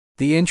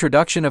The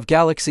introduction of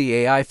Galaxy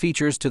AI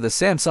features to the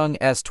Samsung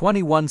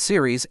S21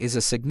 series is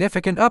a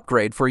significant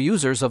upgrade for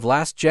users of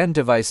last-gen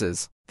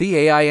devices. The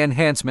AI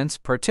enhancements,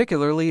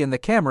 particularly in the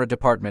camera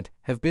department,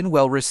 have been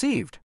well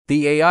received.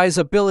 The AI's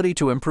ability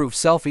to improve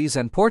selfies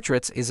and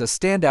portraits is a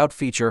standout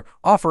feature,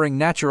 offering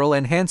natural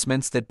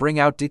enhancements that bring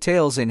out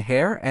details in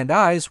hair and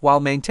eyes while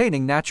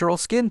maintaining natural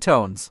skin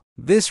tones.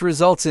 This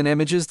results in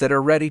images that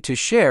are ready to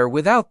share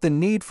without the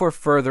need for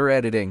further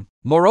editing.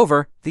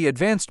 Moreover, the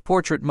advanced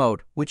portrait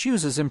mode, which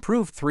uses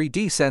improved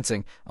 3D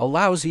sensing,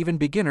 allows even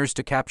beginners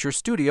to capture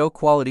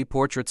studio-quality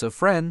portraits of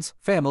friends,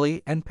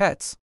 family, and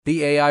pets.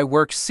 The AI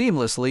works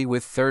seamlessly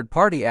with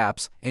third-party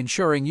apps,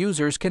 ensuring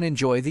users can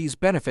enjoy these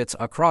benefits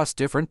across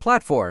different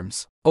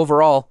platforms.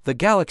 Overall, the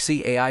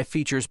Galaxy AI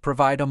features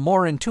provide a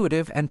more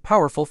intuitive and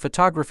powerful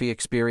photography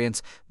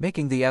experience,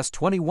 making the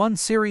S21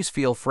 series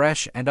feel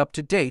fresh and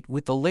up-to-date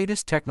with the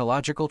latest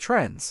technological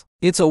trends.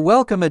 It's a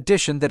welcome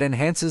addition that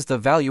enhances the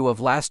value of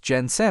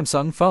last-gen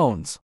Samsung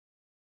phones.